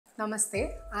Namaste,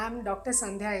 I am Dr.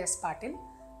 Sandhya S. Patil,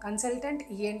 consultant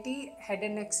ENT, head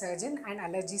and neck surgeon and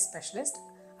allergy specialist.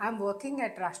 I am working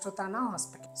at Rashtrotthana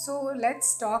hospital. So let's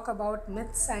talk about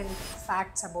myths and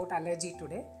facts about allergy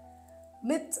today.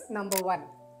 Myth number 1.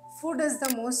 Food is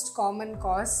the most common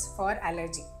cause for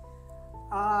allergy.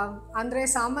 ಅಂದರೆ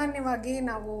ಸಾಮಾನ್ಯವಾಗಿ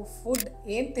ನಾವು food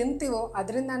ಏನು ತಿಂತೀವೋ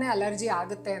ಅದರಿಂದನೇ allergy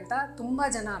ಆಗುತ್ತೆ ಅಂತ ತುಂಬ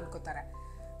ಜನ ಅನ್ಕೋತಾರೆ.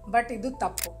 ಬಟ್ ಇದು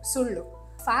ತಪ್ಪು, ಸುಳ್ಳು.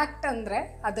 ಫ್ಯಾಕ್ಟ್ ಅಂದರೆ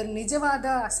ಅದರ ನಿಜವಾದ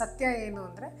ಸತ್ಯ ಏನು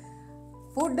ಅಂದರೆ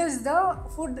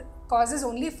food causes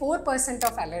only 4%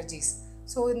 of allergies.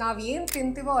 So ನಾವು ಏನು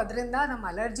ತಿಂತೀವೋ ಅದರಿಂದ ನಮ್ಮ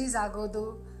ಅಲರ್ಜೀಸ್ ಆಗೋದು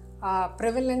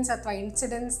ಪ್ರಿವಿಲೆನ್ಸ್ ಅಥವಾ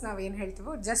ಇನ್ಸಿಡೆನ್ಸ್ ನಾವೇನು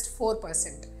ಹೇಳ್ತೀವೋ ಜಸ್ಟ್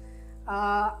 4%.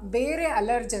 ಬೇರೆ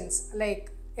allergens like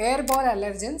airborne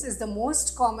allergens is the most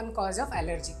common cause of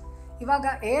allergy. ಇವಾಗ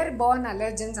airborne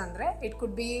allergens ಅಂದರೆ it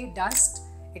could be dust,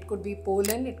 it could be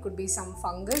pollen, it could be some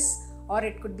fungus or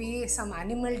it could be some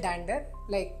animal dander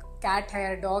like cat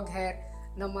hair, dog hair,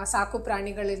 ನಮ್ಮ ಸಾಕು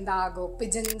ಪ್ರಾಣಿಗಳಿಂದ ಆಗೋ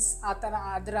pigeons ಆ ಥರ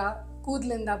ಅದರ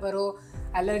ಕೂದಲಿಂದ ಬರೋ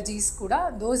ಅಲರ್ಜೀಸ್ ಕೂಡ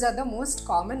those are the most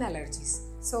common allergies.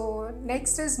 So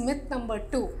next is myth number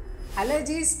 2.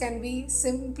 Allergies can be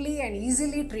simply and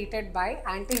easily treated by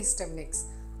antihistaminics.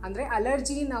 ಅಂದರೆ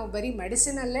ಅಲರ್ಜಿ ನಾವು ಬರೀ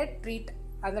ಮೆಡಿಸಿನಲ್ಲೇ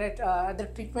ಅದ್ರ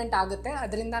ಟ್ರೀಟ್ಮೆಂಟ್ ಆಗುತ್ತೆ,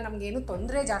 ಅದರಿಂದ ನಮಗೇನು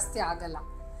ತೊಂದರೆ ಜಾಸ್ತಿ ಆಗಲ್ಲ.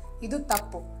 ಇದು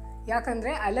ತಪ್ಪು.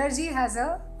 ಯಾಕಂದರೆ ಅಲರ್ಜಿ ಹ್ಯಾಸ್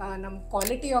ನಮ್ಮ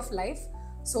quality of life,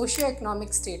 socio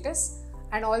economic status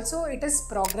and also it is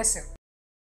progressive.